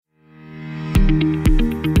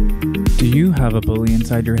have a bully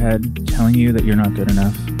inside your head telling you that you're not good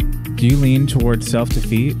enough? Do you lean towards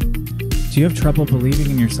self-defeat? Do you have trouble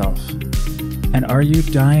believing in yourself? And are you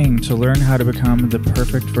dying to learn how to become the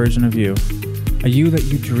perfect version of you? A you that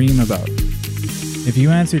you dream about? If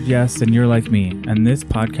you answered yes, then you're like me, and this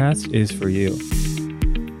podcast is for you.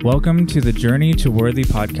 Welcome to the Journey to Worthy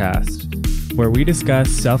podcast, where we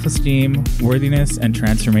discuss self-esteem, worthiness, and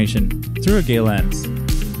transformation through a gay lens.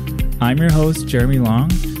 I'm your host, Jeremy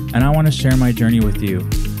Long, and I want to share my journey with you.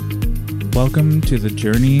 Welcome to the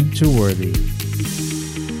Journey to Worthy.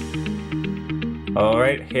 All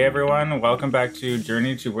right. Hey, everyone. Welcome back to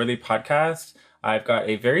Journey to Worthy podcast. I've got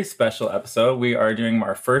a very special episode. We are doing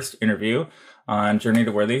our first interview on Journey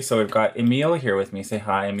to Worthy. So we've got Emil here with me. Say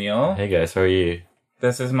hi, Emil. Hey, guys. How are you?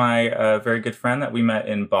 This is my very good friend that we met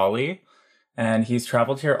in Bali, and he's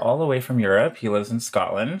traveled here all the way from Europe. He lives in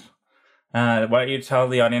Scotland. Why don't you tell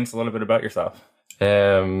the audience a little bit about yourself?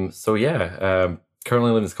 Currently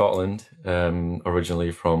live in Scotland,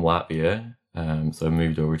 originally from Latvia. So I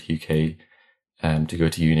moved over to UK to go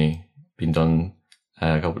to uni. Been done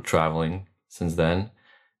a couple of traveling since then,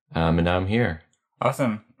 and now I'm here.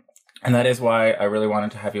 Awesome. And that is why I really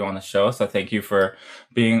wanted to have you on the show. So thank you for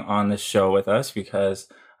being on the show with us, because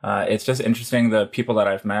it's just interesting, the people that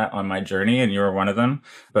I've met on my journey, and you were one of them,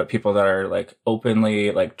 but people that are like openly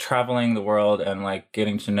like traveling the world and like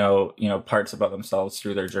getting to know, parts about themselves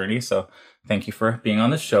through their journey. So thank you for being on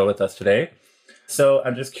the show with us today. So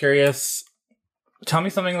I'm just curious, tell me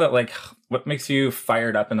something that like, what makes you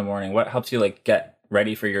fired up in the morning? What helps you like get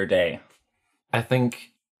ready for your day? I think,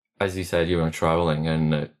 as you said, you were traveling,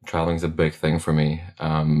 and traveling's a big thing for me.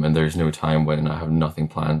 And there's no time when I have nothing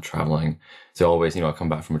planned traveling. So always, I come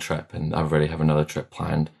back from a trip and I already have another trip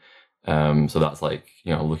planned. So that's like,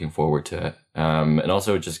 looking forward to it. And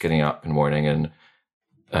also just getting up in the morning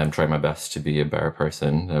and trying my best to be a better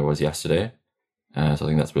person than I was yesterday. So I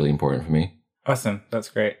think that's really important for me. Awesome. That's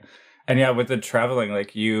great. And yeah, with the traveling,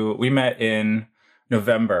 like we met in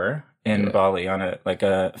November in Bali on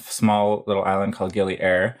a small little island called Gili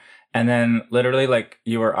Air. And then literally like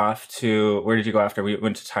you were off to, where did you go after? We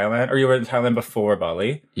went to Thailand, or you were in Thailand before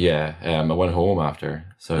Bali? Yeah. I went home after.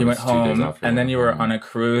 So you went home 2 days after, and then you were on a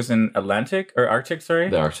cruise in Arctic, sorry?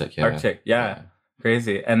 The Arctic, yeah. Arctic, yeah.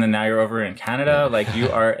 Crazy. And then now you're over in Canada. Yeah. Like you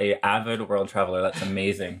are a avid world traveler. That's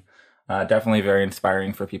amazing. Definitely very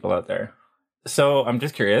inspiring for people out there. So I'm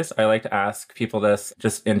just curious. I like to ask people this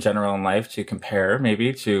just in general in life to compare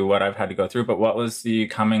maybe to what I've had to go through. But what was the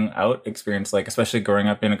coming out experience like, especially growing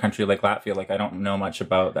up in a country like Latvia? Like I don't know much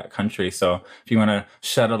about that country. So if you want to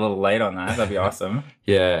shed a little light on that, that'd be awesome.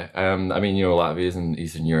 Yeah. Latvia is in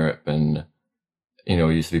Eastern Europe, and, it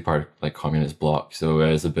used to be part of like communist bloc. So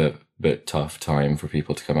it was a bit tough time for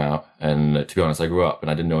people to come out. And to be honest, I grew up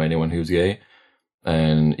and I didn't know anyone who was gay.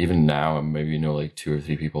 And even now, I maybe know like 2 or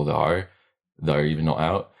 3 people that are even not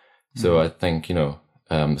out. So I think,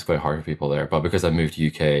 it's quite hard for people there. But because I moved to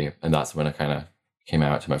UK, and that's when I kind of came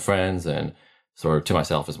out to my friends and sort of to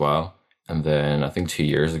myself as well. And then I think 2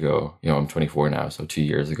 years ago, I'm 24 now. So 2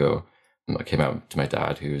 years ago, I came out to my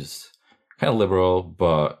dad, who's kind of liberal,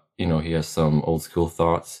 but, he has some old school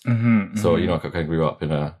thoughts. So, I kind of grew up in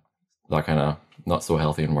that kind of not so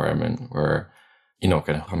healthy environment where, kind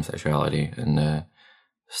of homosexuality and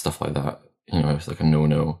stuff like that, it's like a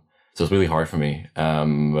no-no. So it's really hard for me.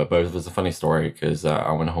 But it was a funny story because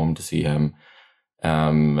I went home to see him,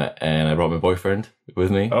 and I brought my boyfriend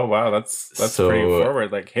with me. Oh, wow. That's pretty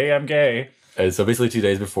forward. Like, hey, I'm gay. And so basically 2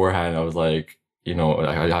 days beforehand, I was like, I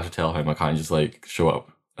have to tell him I can't just like show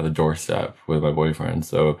up at the doorstep with my boyfriend.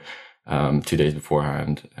 So 2 days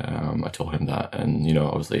beforehand, I told him that. And,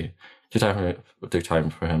 obviously it took time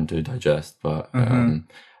for him to digest, but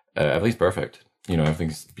everything's perfect.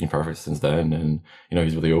 Everything's been perfect since then, and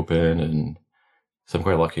he's really open, and so I'm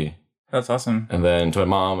quite lucky. That's awesome. And then to my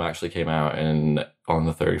mom, actually came out on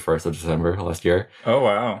the 31st of December last year. Oh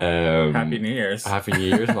wow! Happy New Year's! Happy New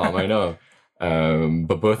Year's, Mom. I know.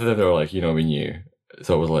 But both of them, they were like, we knew.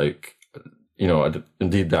 So it was like,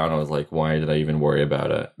 deep down, I was like, why did I even worry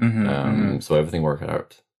about it? So everything worked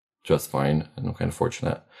out just fine, and I'm kind of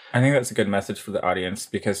fortunate. I think that's a good message for the audience,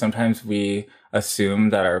 because sometimes we assume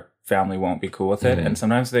that our family won't be cool with it, and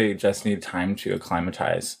sometimes they just need time to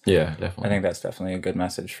acclimatize. Yeah, definitely. I think that's definitely a good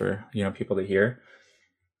message for people to hear.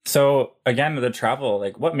 So again, the travel,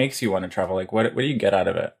 like what makes you want to travel? Like what do you get out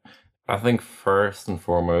of it? I think first and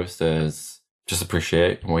foremost is just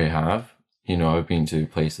appreciate what you have. I've been to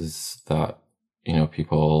places that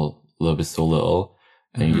people love is so little,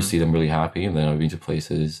 and you just see them really happy. And then I've been to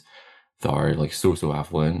places that are like so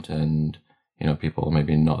affluent, and people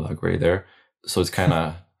maybe not that great there. So it's kind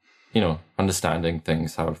of understanding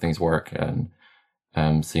things, how things work, and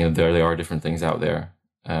seeing there are different things out there.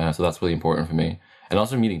 So that's really important for me. And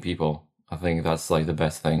also meeting people. I think that's like the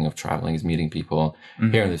best thing of traveling is meeting people,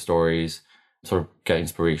 hearing their stories, sort of get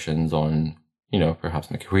inspirations on, perhaps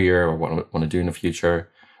my career or what I want to do in the future.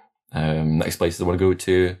 Next places I want to go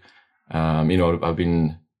to. I've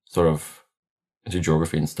been sort of into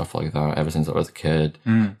geography and stuff like that ever since I was a kid.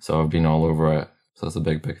 So I've been all over it. So that's a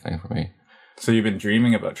big, big thing for me. So you've been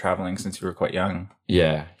dreaming about traveling since you were quite young.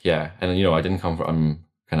 Yeah. And, I didn't come from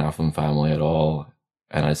kind of affluent family at all.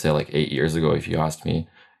 And I'd say like 8 years ago, if you asked me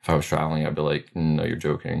if I was traveling, I'd be like, no, you're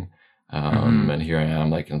joking. And here I am,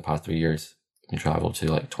 like in the past 3 years, we traveled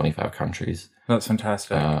to like 25 countries. That's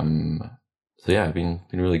fantastic. So yeah, I've been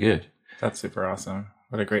really good. That's super awesome.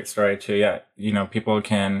 What a great story too. Yeah. People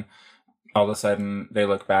can all of a sudden they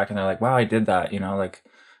look back and they're like, wow, I did that. Like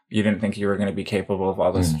you didn't think you were going to be capable of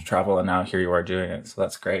all this travel and now here you are doing it. So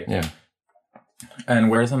that's great. Yeah. And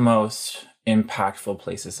where's the most impactful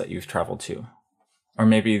places that you've traveled to? Or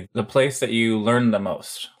maybe the place that you learned the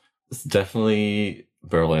most? It's definitely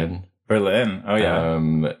Berlin. Berlin. Oh yeah.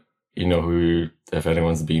 If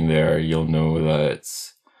anyone's been there, you'll know that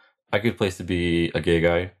it's a good place to be a gay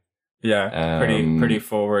guy. Yeah. Pretty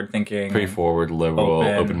forward thinking. Pretty forward, liberal,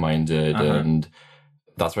 open-minded. And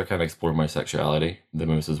that's where I kind of explored my sexuality the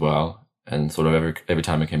most as well. And sort of every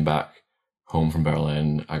time I came back home from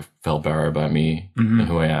Berlin, I felt better about me and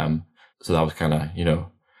who I am. So that was kind of,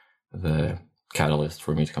 the catalyst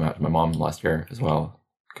for me to come out to my mom last year as well.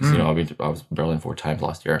 Because, I was in Berlin 4 times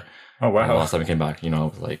last year. Oh, wow. And the last time I came back, I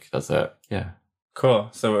was like, that's it. Yeah. Cool.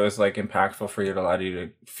 So it was like impactful for you. It allowed you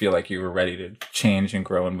to feel like you were ready to change and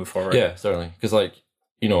grow and move forward. Yeah, certainly. Because I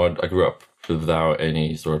grew up without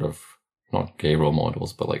any sort of, not gay role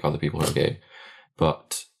models, but like other people who are gay.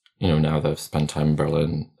 But, now that I've spent time in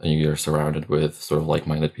Berlin and you're surrounded with sort of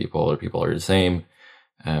like-minded people or people who are the same,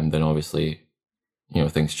 then obviously,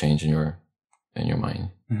 things change in your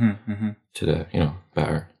mind to the,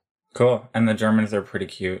 better. Cool. And the Germans are pretty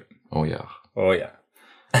cute. Oh, yeah. Oh, yeah.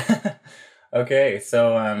 Okay.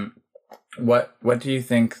 So, what do you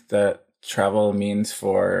think that travel means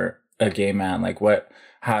for a gay man? Like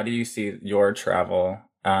how do you see your travel,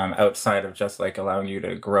 outside of just like allowing you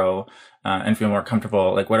to grow, and feel more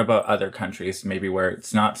comfortable? Like what about other countries, maybe where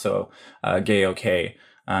it's not so, gay? Okay.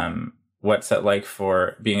 What's it like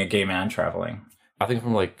for being a gay man traveling? I think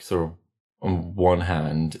from like sort of on one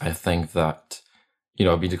hand, I think that,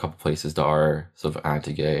 I've been to a couple of places that are sort of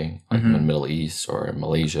anti-gay, like in the Middle East or in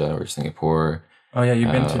Malaysia or Singapore. Oh yeah,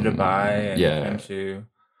 you've been to Dubai. And yeah. You've been to...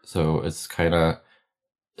 So it's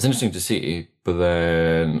it's interesting to see, but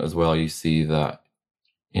then as well you see that,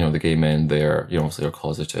 the gay men there, obviously are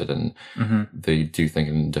closeted and they do think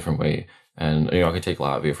in a different way. And, I could take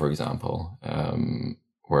Latvia, for example,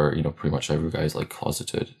 where, pretty much every guy is like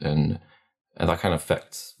closeted and that kind of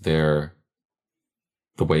affects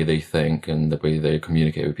the way they think and the way they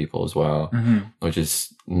communicate with people as well, which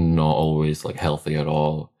is not always like healthy at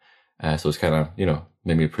all. So it's kind of,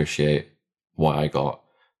 made me appreciate what I got,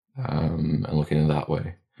 and looking in that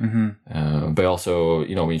way. But also,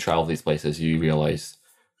 when you travel these places, you realize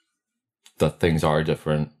that things are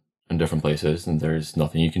different in different places and there's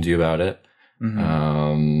nothing you can do about it.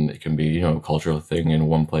 It can be, a cultural thing in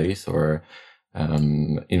one place or,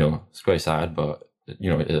 it's quite sad, but,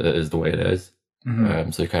 it is the way it is.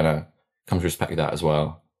 So you kind of come to respect that as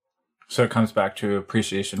well. So it comes back to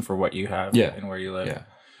appreciation for what you have and where you live.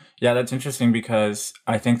 Yeah, that's interesting because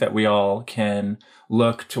I think that we all can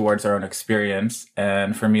look towards our own experience.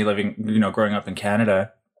 And for me living, growing up in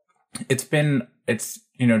Canada, it's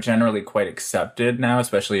generally quite accepted now,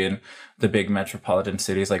 especially in the big metropolitan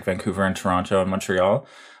cities like Vancouver and Toronto and Montreal.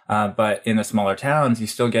 But in the smaller towns, you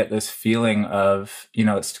still get this feeling of,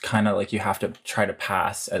 it's kind of like you have to try to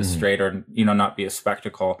pass as straight or, not be a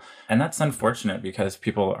spectacle. And that's unfortunate because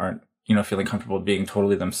people aren't, feeling comfortable being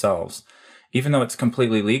totally themselves, even though it's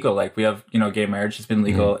completely legal. Like we have, gay marriage has been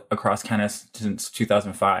legal across Canada since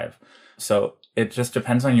 2005. So it just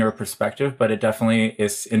depends on your perspective, but it definitely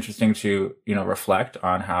is interesting to, reflect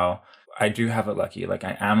on how I do have it lucky. Like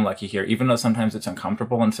I am lucky here, even though sometimes it's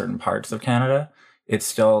uncomfortable in certain parts of Canada.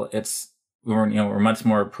 We're much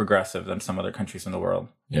more progressive than some other countries in the world.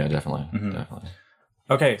 Yeah, definitely. Definitely.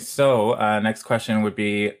 Okay. So, next question would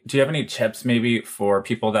be, do you have any tips maybe for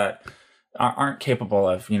people that aren't capable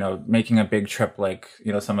of, making a big trip, like,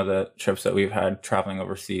 some of the trips that we've had traveling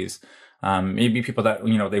overseas? Maybe people that,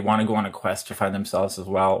 they want to go on a quest to find themselves as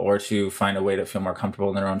well, or to find a way to feel more comfortable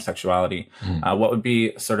in their own sexuality. What would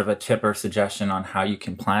be sort of a tip or suggestion on how you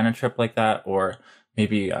can plan a trip like that, or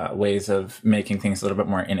maybe ways of making things a little bit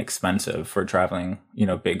more inexpensive for traveling,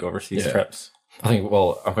 big overseas trips? I think,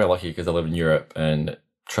 well, I'm quite lucky because I live in Europe, and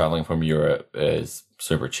traveling from Europe is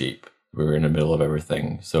super cheap. We're in the middle of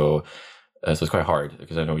everything. So it's quite hard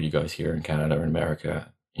because I know you guys here in Canada or in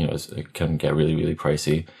America, it can get really, really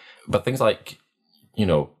pricey. But things like,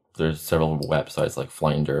 there's several websites like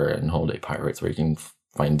Flinder and Holiday Pirates where you can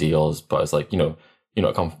find deals. But it's like,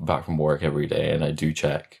 I come back from work every day and I do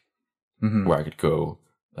check where I could go,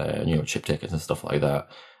 chip tickets and stuff like that.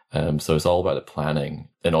 So it's all about the planning.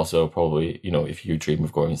 And also probably, if you dream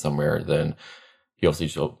of going somewhere, then you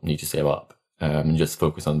obviously need to save up and just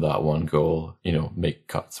focus on that one goal, make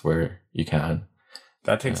cuts where you can.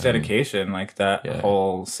 That takes dedication, like that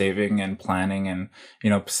whole saving and planning and,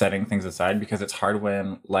 setting things aside, because it's hard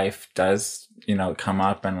when life does, come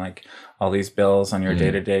up and like all these bills on your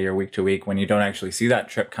day to day, your week to week, when you don't actually see that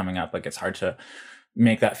trip coming up. Like it's hard to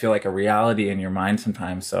make that feel like a reality in your mind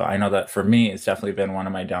sometimes. So I know that for me, it's definitely been one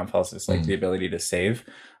of my downfalls is like the ability to save.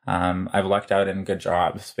 I've lucked out in good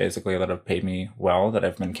jobs, basically, that have paid me well, that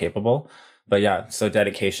I've been capable. But yeah, so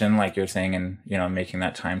dedication, like you're saying, and, making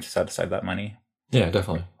that time to set aside that money. Yeah,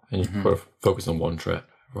 definitely. And you focus on one trip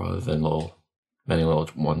rather than many little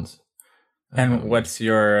ones. And what's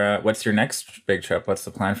your next big trip? What's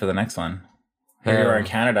the plan for the next one? Here you are in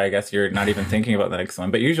Canada. I guess you're not even thinking about the next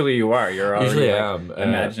one, but usually you are. You're already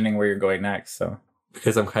imagining where you're going next. So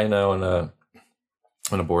because I'm kind of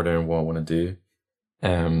on a border and what I want to do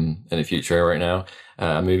in the future right now.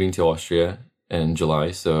 I'm moving to Austria in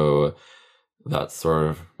July, so that's sort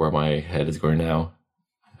of where my head is going now.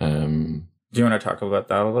 Do you want to talk about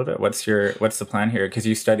that a little bit? What's the plan here? Because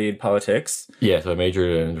you studied politics. Yeah, so I majored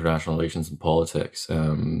in international relations and politics.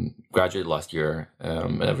 Graduated last year,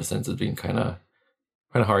 and ever since it's been kind of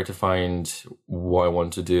hard to find what I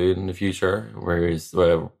want to do in the future.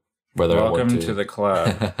 Whether I want to the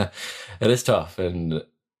club. It is tough, and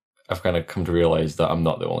I've kind of come to realize that I'm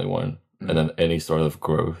not the only one. And then any sort of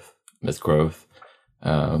growth is growth,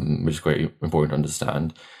 which is quite important to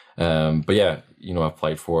understand. But yeah, I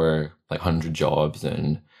applied for like 100 jobs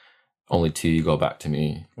and only 2 got back to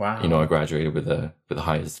me. Wow. I graduated with the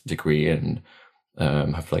highest degree and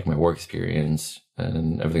have like my work experience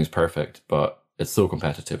and everything's perfect, but it's so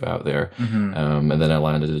competitive out there. And then I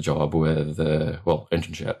landed a job with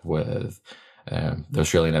internship with the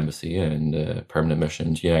Australian Embassy and permanent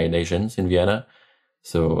mission to United Nations in Vienna.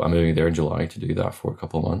 So I'm moving there in July to do that for a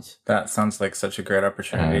couple of months. That sounds like such a great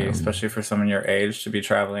opportunity, especially for someone your age to be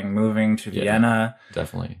traveling, moving to Vienna.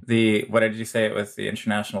 Definitely. What did you say it was? The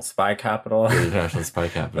international spy capital? The international spy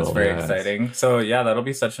capital. That's very exciting. So yeah, that'll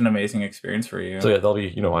be such an amazing experience for you. So yeah, that'll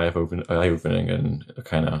be, eye-opening and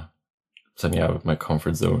kind of sending me out of my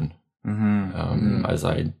comfort zone. As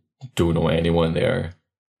I don't know anyone there.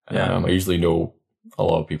 I usually know a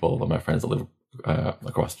lot of people, my friends that live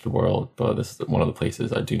across the world, but this is one of the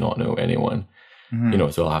places I do not know anyone.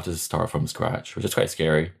 So I'll have to start from scratch, which is quite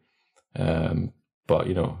scary. But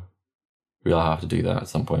we'll have to do that at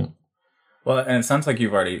some point. Well, and it sounds like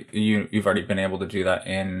you've already been able to do that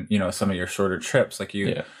in some of your shorter trips. Like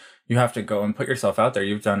you have to go and put yourself out there.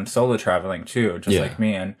 You've done solo traveling too, just like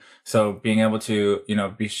me, and so being able to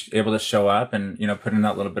be able to show up and put in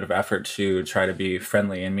that little bit of effort to try to be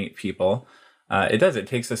friendly and meet people. It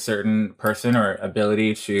takes a certain person or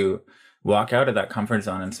ability to walk out of that comfort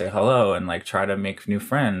zone and say hello and like try to make new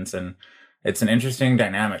friends. And it's an interesting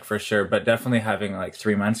dynamic for sure, but definitely having like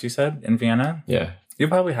 3 months, you said, in Vienna. Yeah. You'll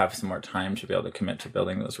probably have some more time to be able to commit to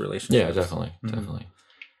building those relationships. Yeah, definitely. Definitely.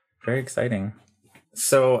 Very exciting.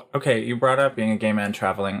 So, okay, you brought up being a gay man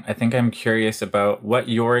traveling. I think I'm curious about what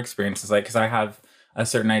your experience is like, because I have a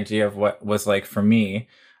certain idea of what was like for me,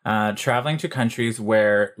 traveling to countries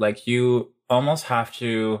where like you almost have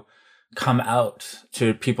to come out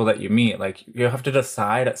to people that you meet. Like you have to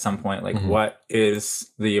decide at some point, like what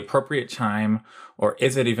is the appropriate time, or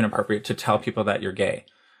is it even appropriate to tell people that you're gay?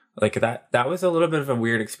 Like that was a little bit of a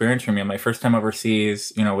weird experience for me. My first time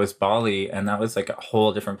overseas, was Bali, and that was like a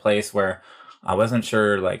whole different place where I wasn't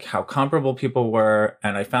sure like how comparable people were.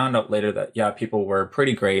 And I found out later that, people were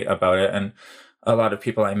pretty great about it. And a lot of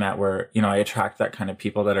people I met were, I attract that kind of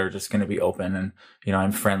people that are just going to be open and,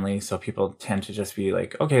 I'm friendly. So people tend to just be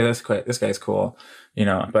like, okay, this guy's cool,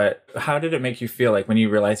 but how did it make you feel like when you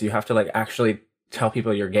realize you have to like actually tell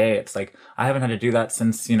people you're gay? It's like, I haven't had to do that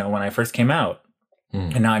since, when I first came out.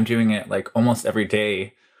 And now I'm doing it like almost every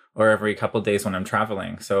day or every couple of days when I'm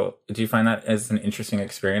traveling. So do you find that as an interesting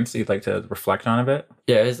experience that you'd like to reflect on a bit?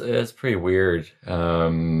 Yeah, it's pretty weird.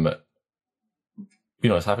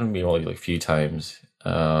 It's happened to me only like a few times.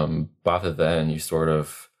 But after then, you sort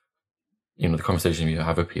of, the conversation you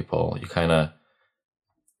have with people, you kind of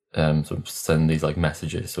sort of send these like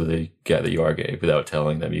messages so they get that you are gay without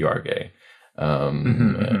telling them you are gay.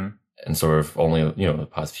 And sort of only, the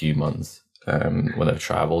past few months, when I've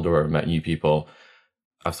traveled or met new people,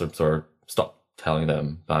 I've sort of stopped telling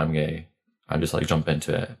them that I'm gay. I'm just like jump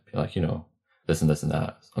into it, be like, this and this and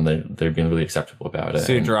that. And they're being really acceptable about it.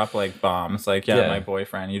 So you drop like bombs, like, my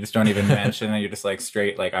boyfriend. You just don't even mention it. You're just like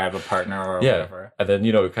straight, like I have a partner or whatever. And then,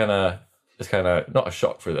 it's kind of not a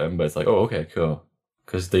shock for them, but it's like, oh, okay, cool.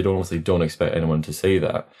 Because they don't expect anyone to say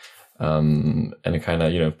that. And it kind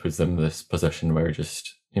of, puts them in this position where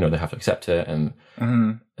just, they have to accept it. And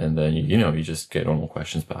then, you just get normal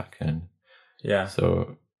questions back. And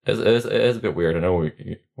so it is a bit weird. I know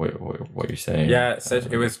what you're saying. Yeah,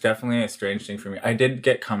 it was definitely a strange thing for me. I did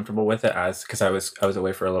get comfortable with it because I was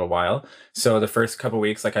away for a little while. So the first couple of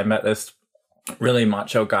weeks, like I met this really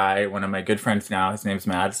macho guy, one of my good friends now. His name's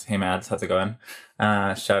Mads. Hey Mads, how's it going?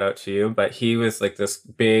 Shout out to you. But he was like this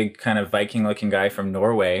big kind of Viking looking guy from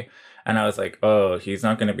Norway. And I was like, oh, he's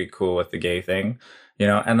not going to be cool with the gay thing,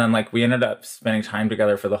 And then like we ended up spending time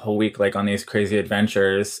together for the whole week, like on these crazy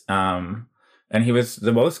adventures. And he was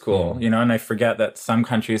the most cool, and I forget that some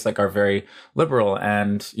countries like are very liberal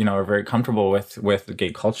and, are very comfortable with the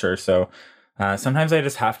gay culture. So sometimes I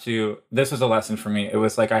just have to, this was a lesson for me. It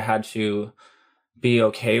was like I had to be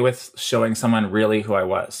okay with showing someone really who I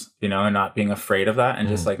was, and not being afraid of that and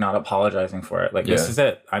just like not apologizing for it. Like, this is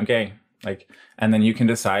it. I'm gay. Like, and then you can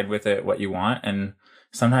decide with it what you want. And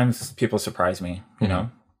sometimes people surprise me, So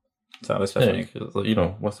that was definitely,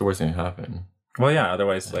 what's the worst thing that can happen? Well, yeah.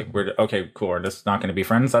 Otherwise, like we're okay, cool. We're just not going to be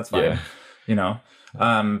friends. That's fine.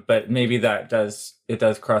 But maybe it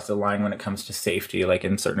does cross the line when it comes to safety, like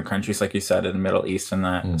in certain countries, like you said, in the Middle East and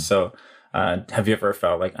that. So, have you ever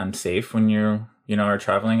felt like unsafe when you are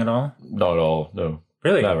traveling at all? Not at all. No.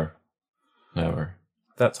 Really? Never.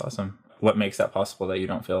 That's awesome. What makes that possible that you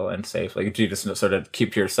don't feel unsafe? Like, do you just sort of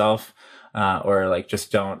keep to yourself, or like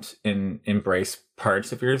just don't embrace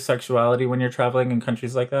parts of your sexuality when you're traveling in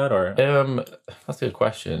countries like that? Or that's a good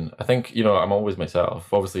question. I think I'm always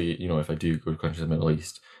myself. Obviously, if I do go to countries in the Middle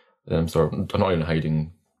East, then I'm not even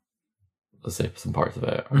hiding, let's say, some parts of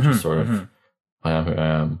it. I'm just sort of I am who I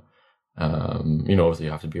am. Obviously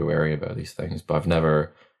you have to be wary about these things, but I've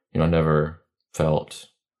never felt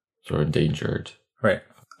sort of endangered. Right.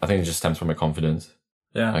 I think it just stems from my confidence.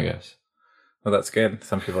 Yeah. I guess. Well, that's good.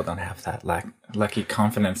 Some people don't have that lucky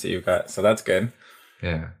confidence that you've got. So that's good.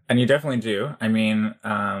 Yeah. And you definitely do. I mean,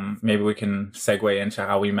 maybe we can segue into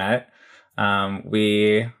how we met.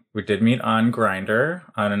 We did meet on Grindr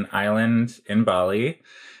on an island in Bali.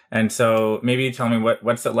 And so maybe tell me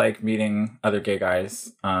what's it like meeting other gay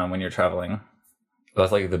guys when you're traveling?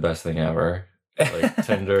 That's like the best thing ever. Like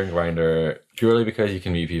Tinder and Grindr, purely because you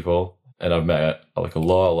can meet people. And I've met like a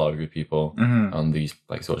lot of good people on these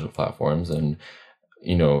like social platforms. And,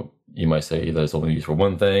 you might say that it's only used for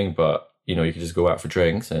one thing, but, you can just go out for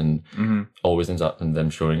drinks and always ends up in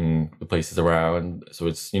them showing the places around. So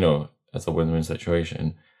it's, it's a win-win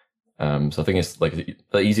situation. So I think it's like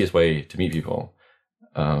the easiest way to meet people.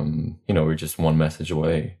 We're just one message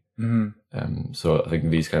away. So I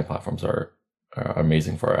think these kind of platforms are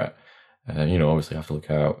amazing for it. Obviously you have to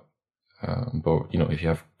look out. But if you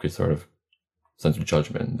have good sort of sense of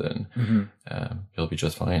judgment, then you'll be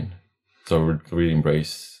just fine. So we really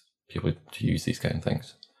embrace people to use these kind of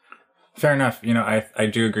things. Fair enough. I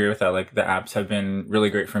do agree with that. Like the apps have been really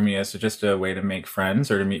great for me as just a way to make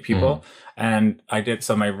friends or to meet people. And I did,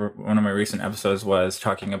 so one of my recent episodes was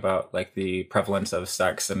talking about like the prevalence of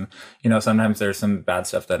sex. And, sometimes there's some bad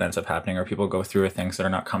stuff that ends up happening or people go through with things that are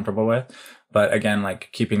not comfortable with. But again, like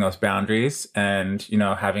keeping those boundaries and,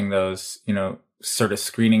 having those, sort of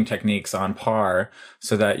screening techniques on par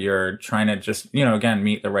so that you're trying to just, again,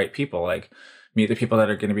 meet the right people, like meet the people that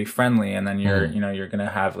are going to be friendly. And then you're, you're going to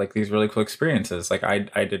have like these really cool experiences. Like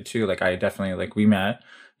I did too. Like I definitely, like we met,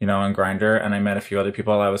 on Grindr, and I met a few other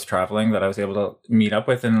people while I was traveling that I was able to meet up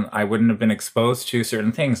with, and I wouldn't have been exposed to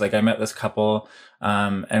certain things. Like I met this couple,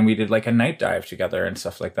 and we did like a night dive together and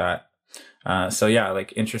stuff like that. So yeah,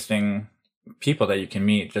 like interesting people that you can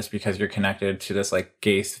meet just because you're connected to this like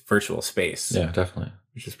gay virtual space. Yeah, definitely.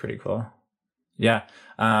 Which is pretty cool. Yeah.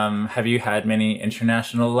 Have you had many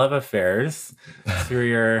international love affairs through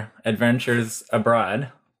your adventures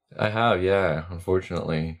abroad? I have, yeah,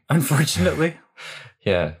 unfortunately. Unfortunately?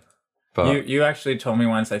 Yeah. But you actually told me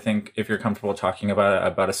once, I think, if you're comfortable talking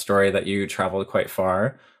about a story that you traveled quite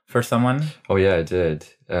far for someone. Oh yeah, I did.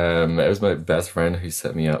 It was my best friend who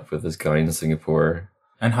set me up with this guy in Singapore.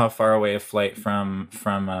 And how far away a flight from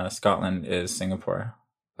Scotland is Singapore?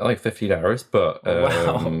 Like 15 hours, but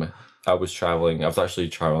wow. I was actually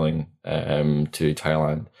traveling to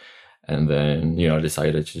Thailand, and then I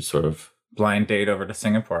decided to sort of blind date over to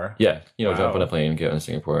Singapore. Yeah, Wow. jump on a plane, get on to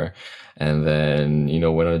Singapore, and then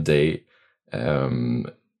went on a date.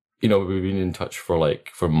 We've been in touch for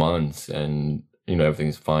months, and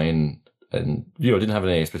everything's fine, and didn't have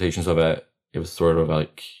any expectations of it. It was sort of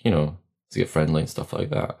like to get friendly and stuff like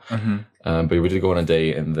that. But we did go on a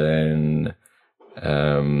date, and then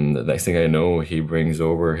the next thing I know, he brings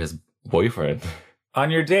over his boyfriend. On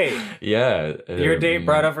your date? Yeah. Your date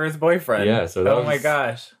brought over his boyfriend? Yeah. So that my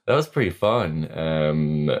gosh. That was pretty fun.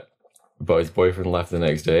 But his boyfriend left the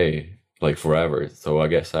next day, like forever. So I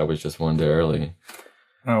guess I was just one day early.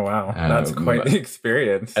 Oh, wow. That's quite the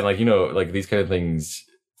experience. And these kind of things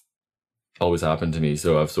always happen to me.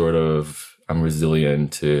 So I'm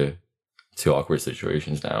resilient to awkward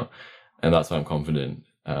situations now. And that's why I'm confident.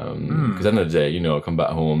 Because at the end of the day, I come back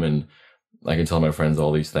home and I can tell my friends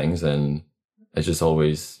all these things, and it's just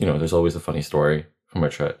always, there's always a funny story from our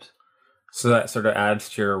trips. So that sort of adds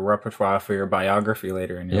to your repertoire for your biography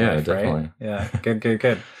later in your life, definitely. Right? Yeah,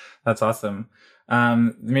 good. That's awesome.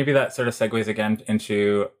 Maybe that sort of segues again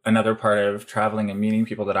into another part of traveling and meeting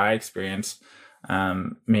people that I experienced.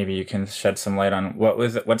 Maybe you can shed some light on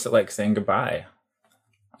what's it like saying goodbye?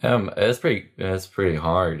 It's pretty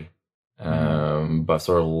hard. But I've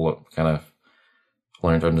sort of kind of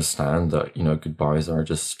learned to understand that, goodbyes are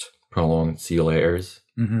just prolonged see you laters.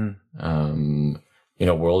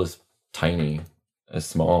 World is tiny, it's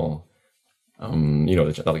small.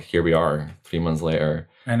 Like here we are 3 months later.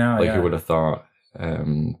 I know. Like you would have thought.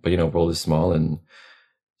 But world is small, and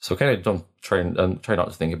so kind of don't try not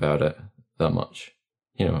to think about it that much.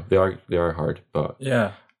 They are hard, but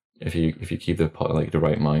yeah, if you keep the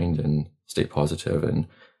right mind and stay positive, and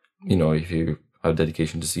if you have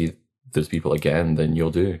dedication to see those people again, then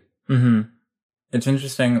you'll do. It's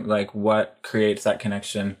interesting, like what creates that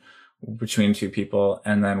connection between two people,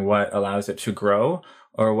 and then what allows it to grow,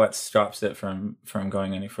 or what stops it from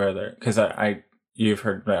going any further. Because you've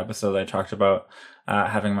heard the episode I talked about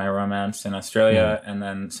having my romance in Australia and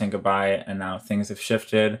then saying goodbye, and now things have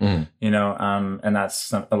shifted, and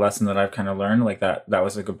that's a lesson that I've kind of learned, like that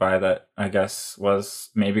was a goodbye that I guess was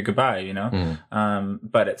maybe goodbye,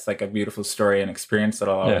 but it's like a beautiful story and experience that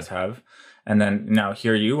I'll always have. And then now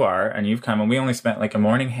here you are, and you've come, and we only spent like a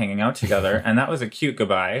morning hanging out together, and that was a cute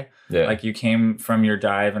goodbye. Yeah. Like you came from your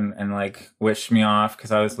dive and like wished me off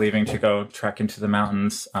because I was leaving to go trek into the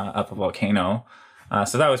mountains up a volcano.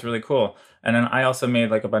 So that was really cool. And then I also made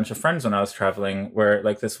like a bunch of friends when I was traveling, where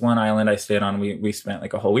like this one island I stayed on, we spent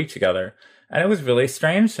like a whole week together. And it was really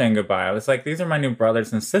strange saying goodbye. I was like, these are my new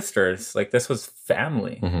brothers and sisters. Like this was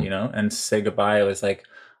family, and say goodbye. I was like,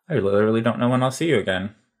 I literally don't know when I'll see you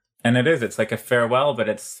again. And it's like a farewell, but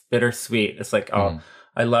it's bittersweet. It's like,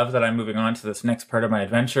 I love that I'm moving on to this next part of my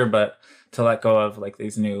adventure, but to let go of like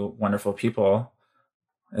these new wonderful people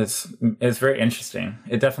is very interesting.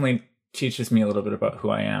 It definitely teaches me a little bit about who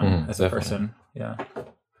I am as a person. Yeah.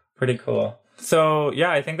 Pretty cool. So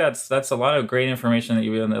yeah, I think that's a lot of great information that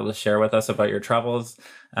you've been able to share with us about your travels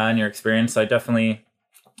and your experience. I definitely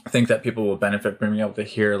think that people will benefit from being able to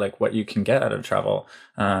hear like what you can get out of travel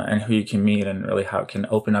and who you can meet, and really how it can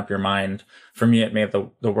open up your mind. For me, it made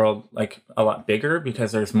the world like a lot bigger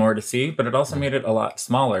because there's more to see, but it also made it a lot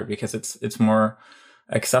smaller because it's more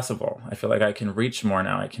accessible. I feel like I can reach more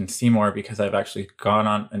now. I can see more because I've actually gone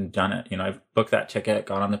on and done it. I've booked that ticket,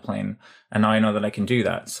 gone on the plane, and now I know that I can do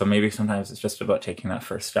that. So maybe sometimes it's just about taking that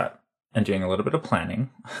first step and doing a little bit of planning.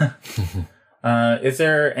 Is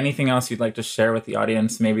there anything else you'd like to share with the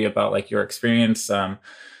audience, maybe about like your experience,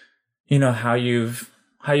 how you've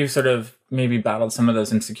sort of maybe battled some of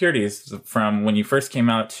those insecurities from when you first came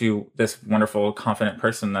out to this wonderful, confident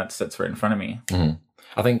person that sits right in front of me?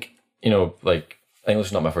 I think, like English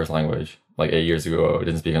is not my first language. Like 8 years ago, I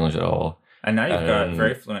didn't speak English at all. And now you've got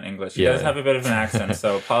very fluent English. He does have a bit of an accent,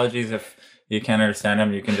 so apologies if you can't understand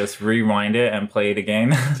him. You can just rewind it and play it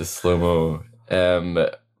again. Just slow-mo.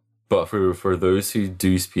 But for those who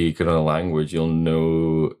do speak another language, you'll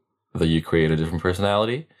know that you create a different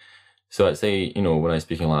personality. So I'd say, when I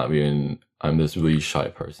speak in Latvian, I'm this really shy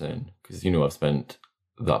person because, I've spent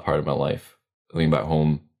that part of my life living back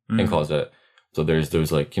home in closet. So there's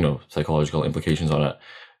those like, psychological implications on it.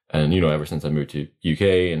 And, ever since I moved to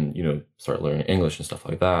UK and, started learning English and stuff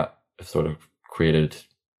like that, I've sort of created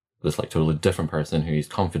this like totally different person who's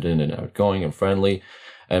confident and outgoing and friendly.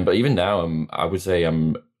 But even now, I would say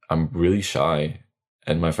I'm really shy,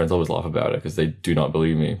 and my friends always laugh about it because they do not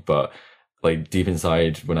believe me. But like deep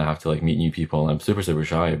inside, when I have to like meet new people, I'm super, super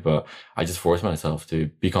shy, but I just force myself to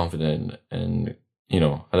be confident. And, at the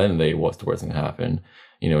end of the day, what's the worst thing to happen?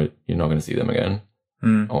 you're not going to see them again.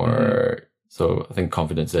 Or so I think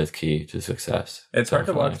confidence is key to success. It's hard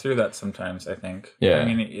to walk through that sometimes, I think. Yeah. I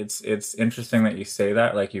mean, it's interesting that you say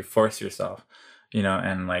that, like you force yourself,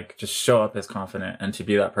 and like just show up as confident and to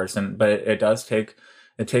be that person. But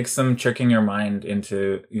it takes some tricking your mind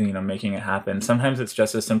into, making it happen. Sometimes it's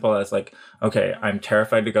just as simple as like, okay, I'm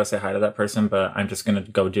terrified to go say hi to that person, but I'm just going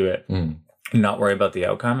to go do it. Not worry about the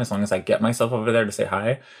outcome as long as I get myself over there to say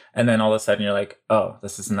hi. And then all of a sudden you're like, oh,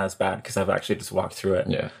 this isn't as bad because I've actually just walked through it.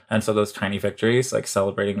 Yeah. And so those tiny victories, like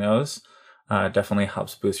celebrating those, definitely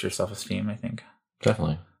helps boost your self-esteem, I think.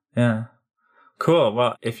 Definitely. Yeah. Cool.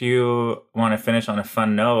 Well, if you want to finish on a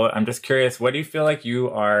fun note, I'm just curious, what do you feel like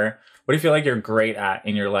you're great at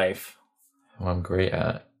in your life? What I'm great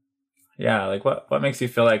at. Yeah, like what makes you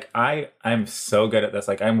feel like I'm so good at this?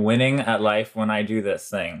 Like I'm winning at life when I do this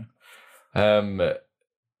thing.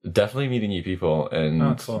 Definitely meeting new people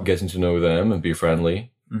and cool. getting to know them and be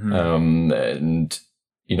friendly. And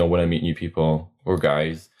when I meet new people or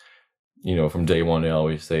guys, from day one, they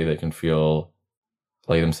always say they can feel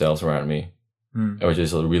like themselves around me, which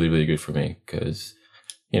is really, really good for me because,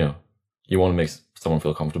 you want to make someone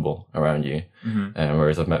feel comfortable around you.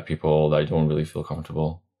 Whereas I've met people that I don't really feel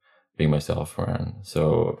comfortable being myself around.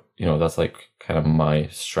 So, that's like kind of my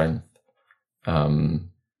strength.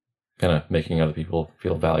 Kind of making other people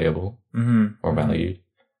feel valuable or valued.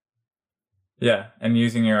 Yeah, and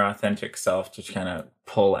using your authentic self to kind of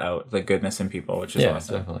pull out the goodness in people, which is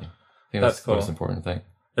awesome. Definitely. I think that's cool. The most important thing.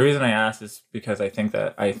 The reason I ask is because I think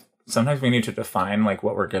that sometimes we need to define like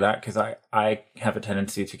what we're good at, because I have a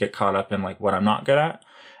tendency to get caught up in like what I'm not good at.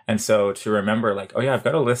 And so to remember like, oh yeah, I've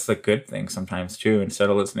got to list the good things sometimes too, instead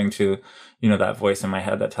of listening to, that voice in my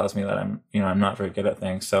head that tells me that I'm not very good at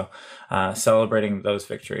things. So celebrating those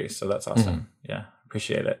victories. So that's awesome. Yeah.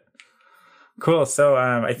 Appreciate it. Cool. So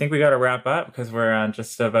I think we got to wrap up because we're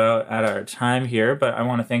just about at our time here, but I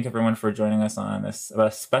want to thank everyone for joining us on this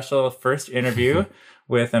special first interview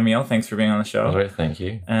with Emil. Thanks for being on the show. All right, thank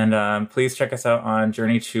you. And please check us out on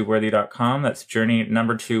journey2worthy.com. That's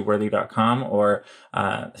journey2worthy.com, or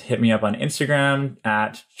hit me up on Instagram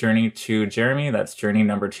at journey2jeremy. That's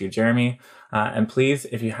journey2jeremy. And please,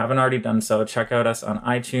 if you haven't already done so, check out us on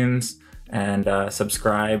iTunes and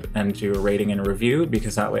subscribe and do a rating and review,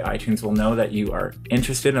 because that way iTunes will know that you are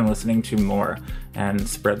interested in listening to more and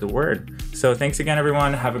spread the word. So thanks again,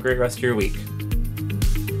 everyone. Have a great rest of your week.